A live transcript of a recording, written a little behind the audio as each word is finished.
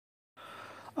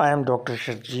I am Dr.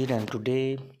 Sharjit, and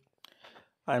today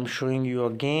I am showing you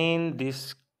again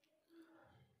this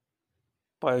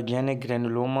pyogenic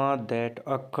granuloma that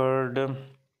occurred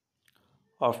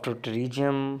after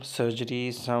pterygium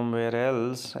surgery somewhere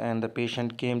else, and the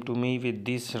patient came to me with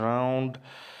this round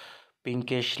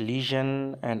pinkish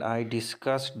lesion, and I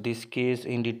discussed this case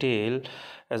in detail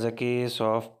as a case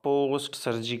of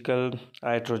post-surgical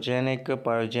iatrogenic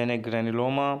pyogenic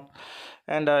granuloma,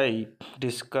 and I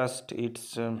discussed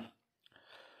its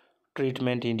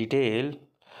treatment in detail.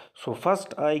 So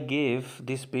first I gave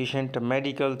this patient a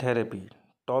medical therapy,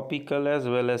 topical as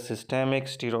well as systemic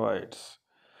steroids.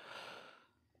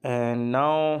 And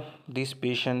now this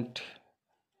patient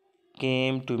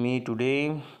came to me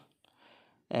today,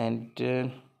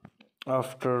 and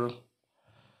after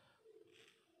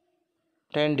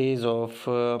 10 days of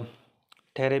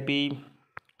therapy,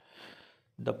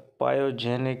 the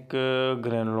pyogenic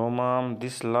granuloma,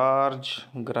 this large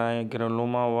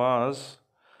granuloma was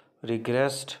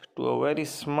regressed to a very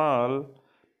small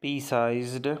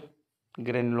pea-sized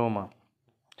granuloma.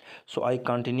 So I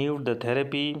continued the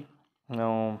therapy.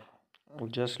 Now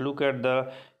just look at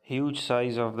the huge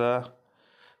size of the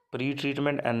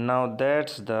pre-treatment, and now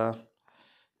that's the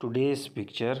today's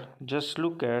picture. Just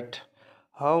look at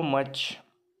how much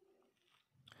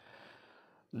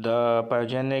the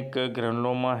pyogenic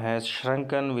granuloma has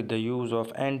shrunken with the use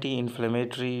of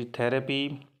anti-inflammatory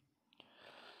therapy.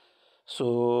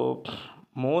 So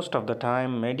most of the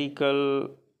time medical,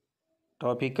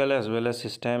 topical as well as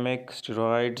systemic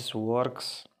steroids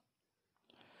works,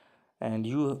 and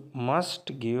you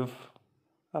must give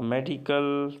a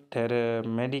medical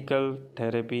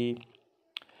therapy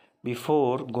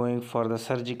before going for the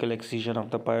surgical excision of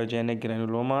the pyogenic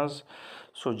granulomas.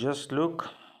 So just look,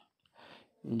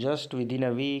 just within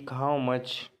a week, how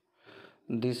much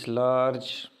this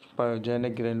large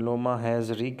pyogenic granuloma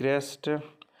has regressed.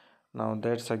 Now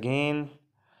that's again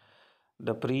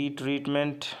the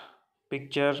pre-treatment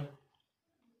picture,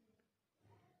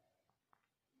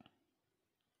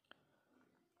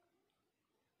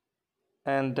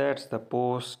 and that's the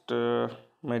post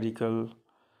medical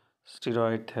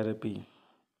steroid therapy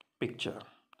picture.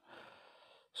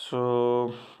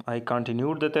 So I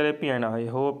continued the therapy, and I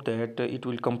hope that it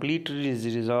will completely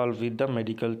resolve with the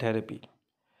medical therapy.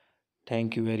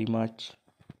 Thank you very much.